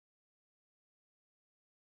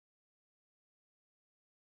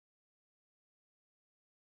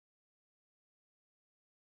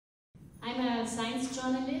I'm a science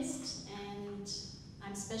journalist and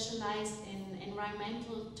I'm specialized in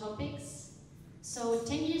environmental topics. So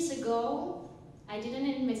 10 years ago, I did an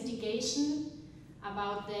investigation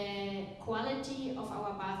about the quality of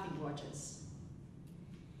our bathing waters.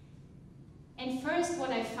 And first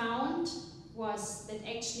what I found was that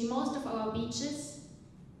actually most of our beaches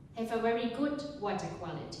have a very good water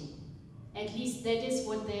quality. At least that is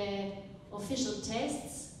what the official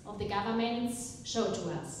tests of the governments show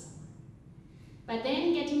to us. But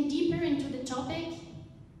then getting deeper into the topic,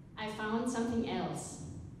 I found something else.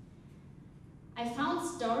 I found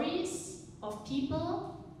stories of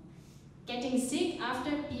people getting sick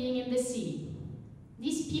after being in the sea.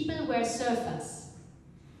 These people were surfers.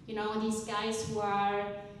 You know, these guys who are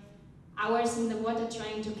hours in the water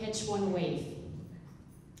trying to catch one wave.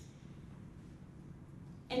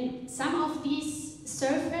 And some of these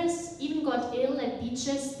surfers even got ill at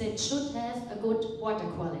beaches that should have a good water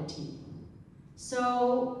quality.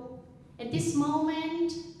 So at this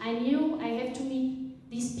moment, I knew I have to meet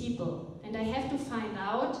these people and I have to find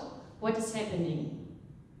out what is happening.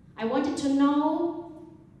 I wanted to know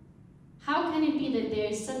how can it be that there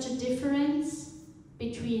is such a difference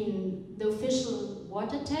between the official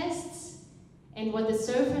water tests and what the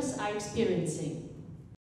surfers are experiencing.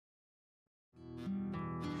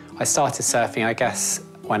 I started surfing, I guess,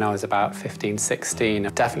 when I was about 15, 16.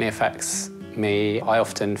 It definitely affects me. I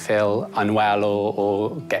often feel unwell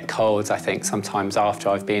or get colds, I think, sometimes after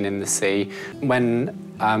I've been in the sea.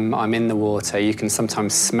 When I'm in the water, you can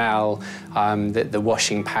sometimes smell the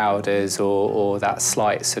washing powders or that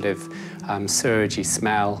slight sort of sewagey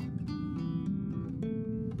smell.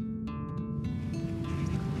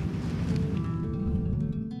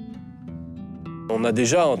 On a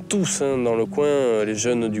déjà tous dans le coin, les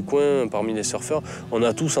jeunes du coin, parmi les surfeurs, on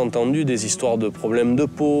a tous entendu des histoires de problèmes de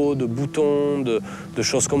peau, de boutons, de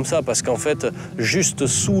choses comme ça, parce qu'en fait, juste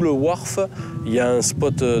sous le wharf, il y a un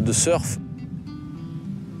spot de surf.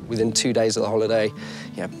 Within 2 days of the holiday,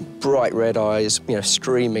 bright red eyes,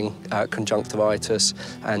 streaming conjunctivitis,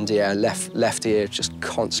 and left ear just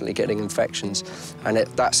constantly getting infections. And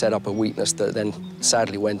that set up a weakness that then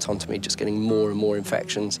sadly went on to me just getting more and more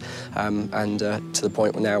infections, and to the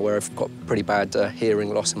point now where I've got pretty bad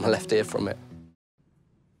hearing loss in my left ear from it.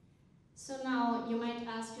 So now you might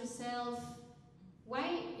ask yourself,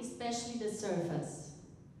 why especially the surfers?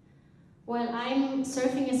 Well, I'm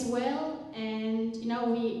surfing as well, and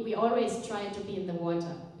we always try to be in the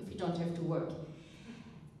water if we don't have to work.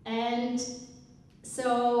 And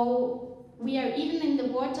so we are even in the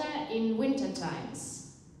water in winter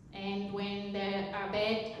times and when there are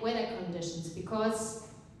bad weather conditions, because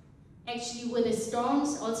actually with the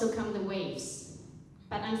storms also come the waves.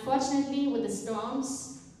 But unfortunately with the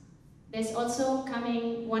storms there's also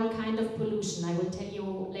coming one kind of pollution. I will tell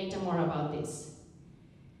you later more about this.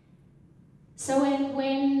 So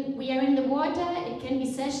when we are in the water, it can be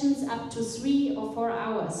sessions up to 3 or 4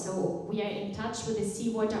 hours. So we are in touch with the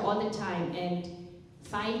seawater all the time and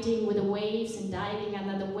fighting with the waves and diving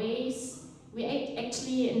under the waves. We are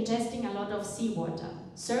actually ingesting a lot of seawater.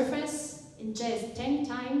 Surfers ingest 10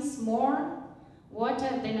 times more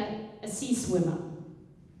water than a sea swimmer.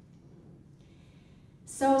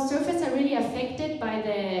 So surfers are really affected by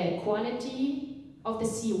the quality of the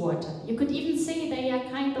seawater. You could even say they are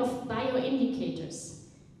kind of bioindicators.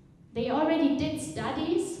 They already did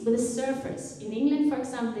studies with the surfers. In England, for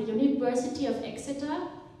example, the University of Exeter,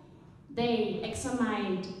 they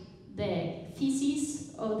examined the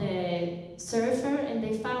feces of the surfer and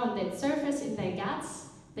they found that surfers in their guts,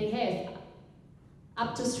 they have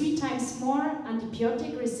up to 3 times more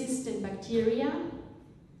antibiotic-resistant bacteria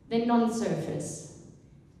than non-surfers.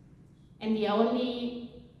 And the only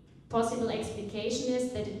possible explication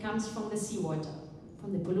is that it comes from the seawater,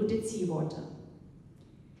 from the polluted seawater.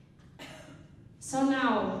 So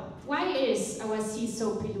now, why is our sea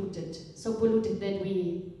so polluted that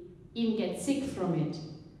we even get sick from it?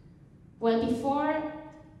 Well, before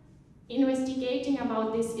investigating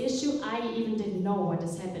about this issue, I even didn't know what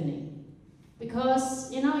is happening.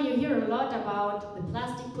 Because, you hear a lot about the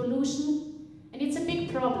plastic pollution, and it's a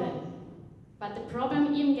big problem. But the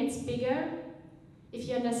problem even gets bigger if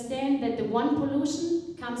you understand that the one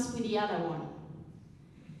pollution comes with the other one.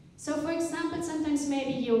 So for example, sometimes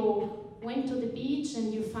maybe you went to the beach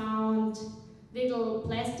and you found little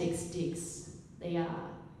plastic sticks. They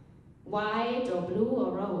are white or blue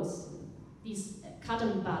or rose. These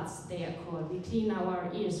cotton buds, they are called. We clean our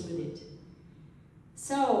ears with it.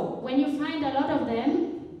 So when you find a lot of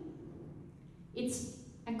them, it's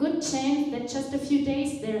a good chance that just a few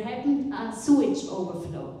days there happened a sewage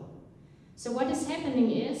overflow. So what is happening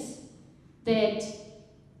is that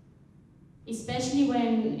especially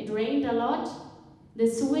when it rained a lot. The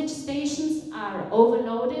sewage stations are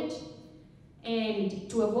overloaded, and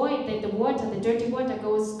to avoid that the dirty water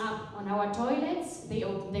goes up on our toilets, they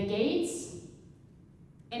open the gates,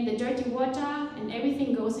 and the dirty water and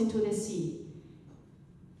everything goes into the sea.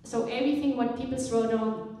 So everything what people throw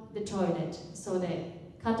down the toilet, so the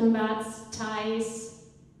cotton buds, ties,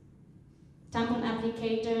 tampon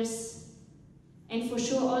applicators, and for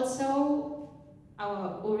sure also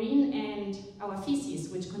our urine and our feces,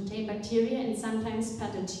 which contain bacteria and sometimes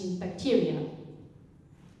pathogen bacteria.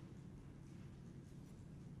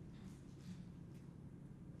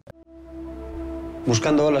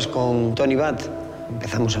 Buscando olas con Tony Bat,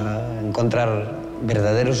 empezamos a encontrar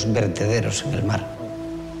verdaderos vertederos en el mar.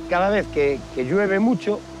 Cada vez que llueve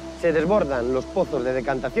mucho, se desbordan los pozos de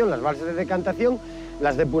decantación, las balsas de decantación,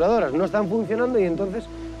 las depuradoras no están funcionando y entonces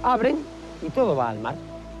abren y todo va al mar.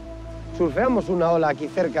 Surfeamos una ola aquí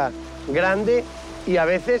cerca grande y a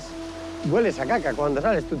veces hueles a caca. Cuando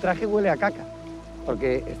sales tu traje huele a caca,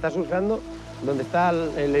 porque estás surfeando donde está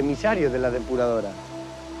el emisario de la depuradora.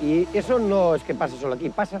 Y eso no es que pase solo aquí,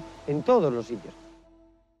 pasa en todos los sitios.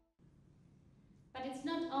 But it's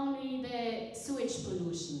not only the sewage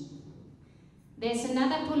pollution. There's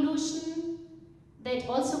another pollution that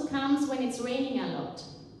also comes when it's raining a lot.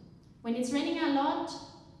 When it's raining a lot,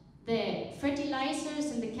 the fertilizers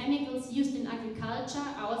and the chemicals used in agriculture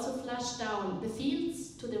are also flushed down the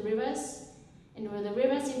fields to the rivers and with the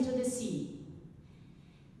rivers into the sea.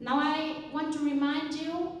 Now I want to remind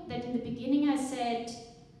you that in the beginning I said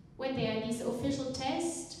when there are these official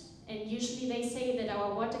tests, and usually they say that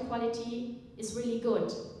our water quality is really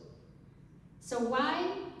good. So why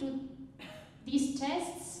do these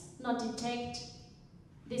tests not detect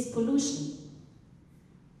this pollution?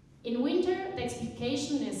 In winter, the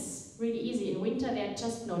explication is really easy. In winter, there are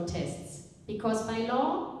just no tests, because by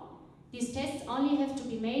law, these tests only have to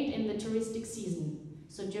be made in the touristic season,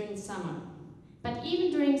 so during summer. But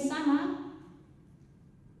even during summer,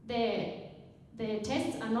 the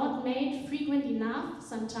tests are not made frequent enough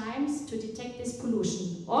sometimes to detect this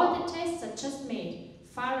pollution. All the tests are just made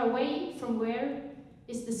far away from where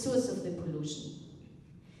is the source of the pollution.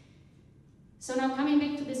 So now coming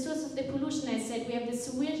back to the source of the pollution, I said we have the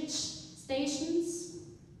sewage stations,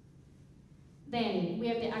 then we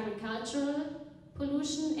have the agricultural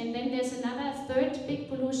pollution, and then there's another third big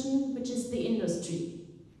pollution, which is the industry.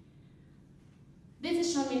 This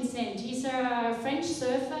is Jean-Vincent. He's a French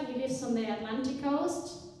surfer. He lives on the Atlantic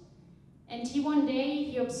coast. And one day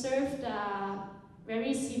he observed a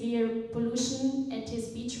very severe pollution at his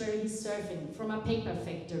beach where he's surfing from a paper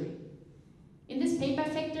factory. In this paper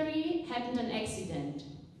factory happened an accident.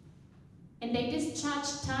 And they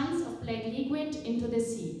discharged tons of black liquid into the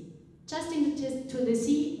sea. Just into the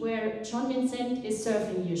sea where Jean-Vincent is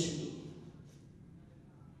surfing usually.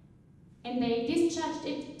 And they discharged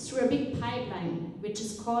it through a big pipeline, which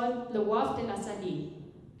is called Le Wharf de la Salie.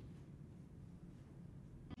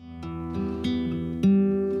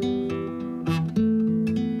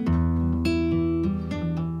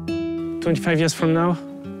 "25 years from now,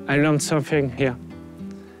 I learned surfing here.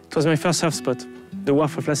 It was my first surf spot, the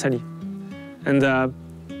Wharf of La Salie. And,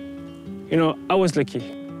 you know, I was lucky.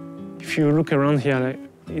 If you look around here, like,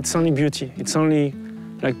 it's only beauty. It's only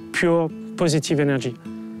like pure positive energy.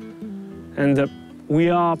 And we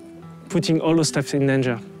are putting all those stuff in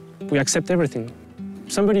danger. We accept everything.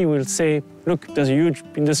 Somebody will say, look, there's a huge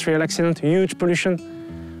industrial accident, huge pollution,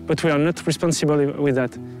 but we are not responsible with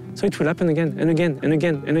that. So it will happen again and again and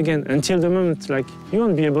again and again until the moment, like, you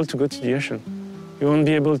won't be able to go to the ocean. You won't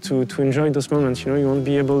be able to enjoy those moments, you know, you won't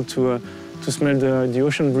be able to smell the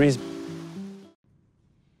ocean breeze.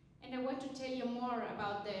 And I want to tell you more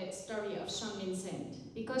about the story of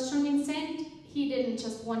Jean-Vincent. Because Jean-Vincent, he didn't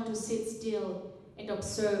just want to sit still and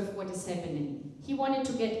observe what is happening. He wanted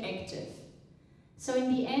to get active. So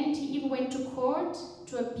in the end, he even went to court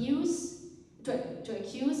to accuse the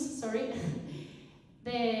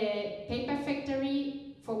paper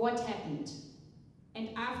factory for what happened. And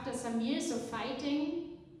after some years of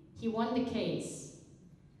fighting, he won the case.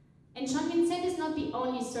 And Jean-Vincent is not the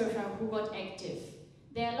only surfer who got active.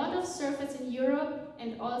 There are a lot of surfers in Europe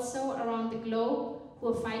and also around the globe who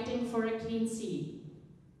are fighting for a clean sea.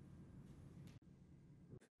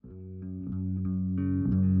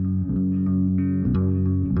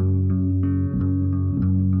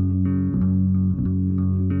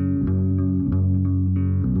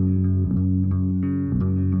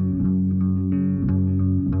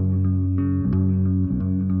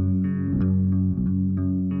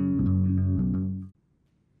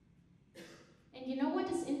 And you know what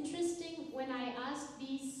is interesting? When I ask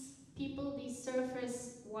these people, these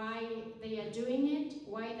surfers, why they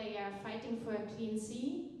clean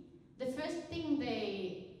sea, the first thing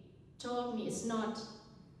they told me is not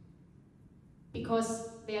because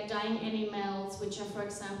they are dying animals which are, for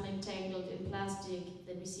example, entangled in plastic,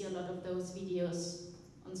 that we see a lot of those videos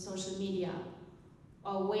on social media,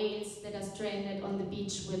 or whales that are stranded on the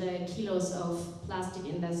beach with kilos of plastic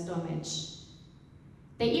in their stomach.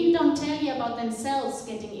 They even don't tell you about themselves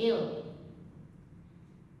getting ill.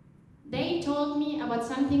 They told me about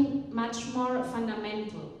something much more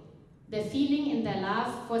fundamental, the feeling in their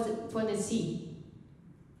love for the sea.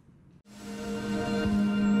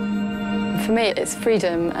 For me, it's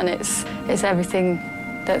freedom, and it's everything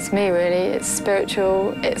that's me, really. It's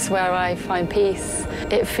spiritual, it's where I find peace.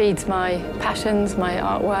 It feeds my passions, my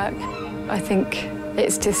artwork. I think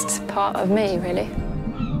it's just part of me, really.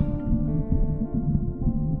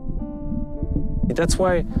 That's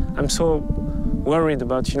why I'm so worried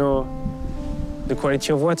about, the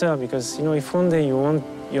quality of water, because, if one day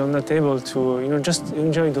you're not able to, just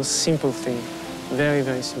enjoy those simple things, very,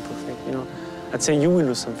 very simple things, I'd say you will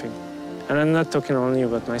lose something. And I'm not talking only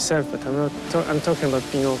about myself, but I'm talking about,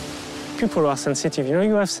 people who are sensitive.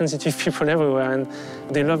 You have sensitive people everywhere, and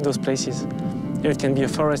they love those places. It can be a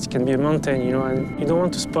forest, it can be a mountain, and you don't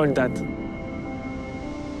want to spoil that.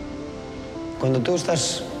 Cuando tú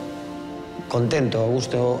estás contento, a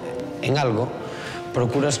gusto en algo,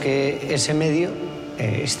 procuras que ese medio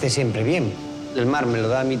esté siempre bien. El mar me lo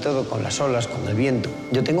da a mí todo con las olas, con el viento.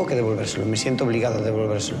 Yo tengo que devolvérselo, me siento obligado a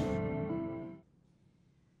devolvérselo.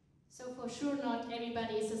 For sure, not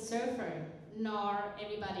everybody is a surfer, nor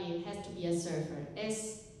everybody has to be a surfer.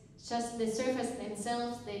 As just the surfers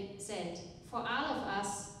themselves, they said, for all of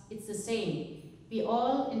us, it's the same. We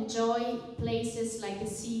all enjoy places like the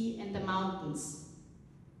sea and the mountains.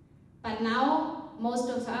 But now, most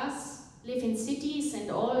of us live in cities,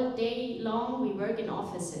 and all day long we work in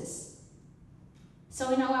offices.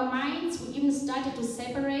 So in our minds, we even started to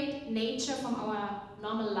separate nature from our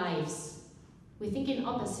normal lives. We think in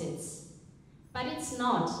opposites. But it's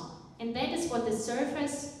not, and that is what the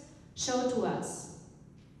surfers show to us.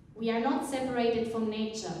 We are not separated from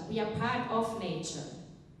nature, we are part of nature.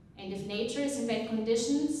 And if nature is in bad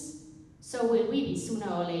conditions, so will we be sooner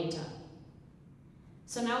or later.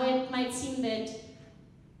 So now it might seem that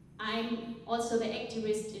I'm also the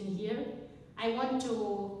activist in here. I want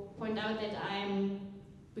to point out that I'm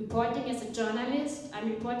reporting as a journalist. I'm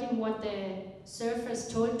reporting what the surfers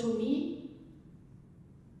told to me.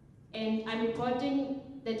 And I'm reporting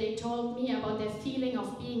that they told me about their feeling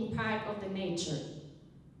of being part of the nature.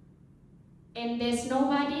 And there's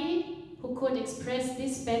nobody who could express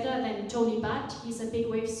this better than Tony Butt. He's a big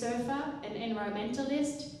wave surfer, an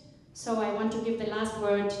environmentalist. So I want to give the last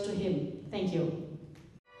word to him. Thank you.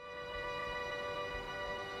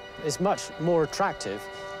 It's much more attractive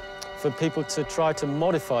for people to try to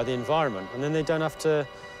modify the environment, and then they don't have to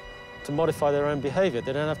modify their own behavior.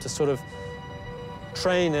 They don't have to sort of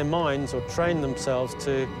train their minds or train themselves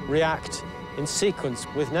to react in sequence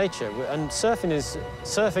with nature. And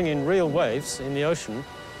surfing in real waves in the ocean,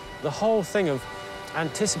 the whole thing of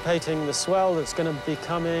anticipating the swell that's going to be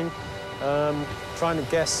coming, trying to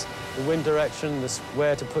guess the wind direction,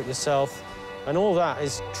 where to put yourself, and all that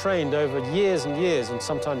is trained over years and years and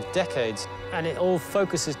sometimes decades. And it all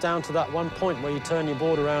focuses down to that one point where you turn your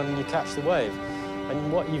board around and you catch the wave.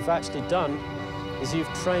 And what you've actually done is you've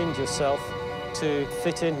trained yourself to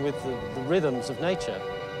fit in with the rhythms of nature.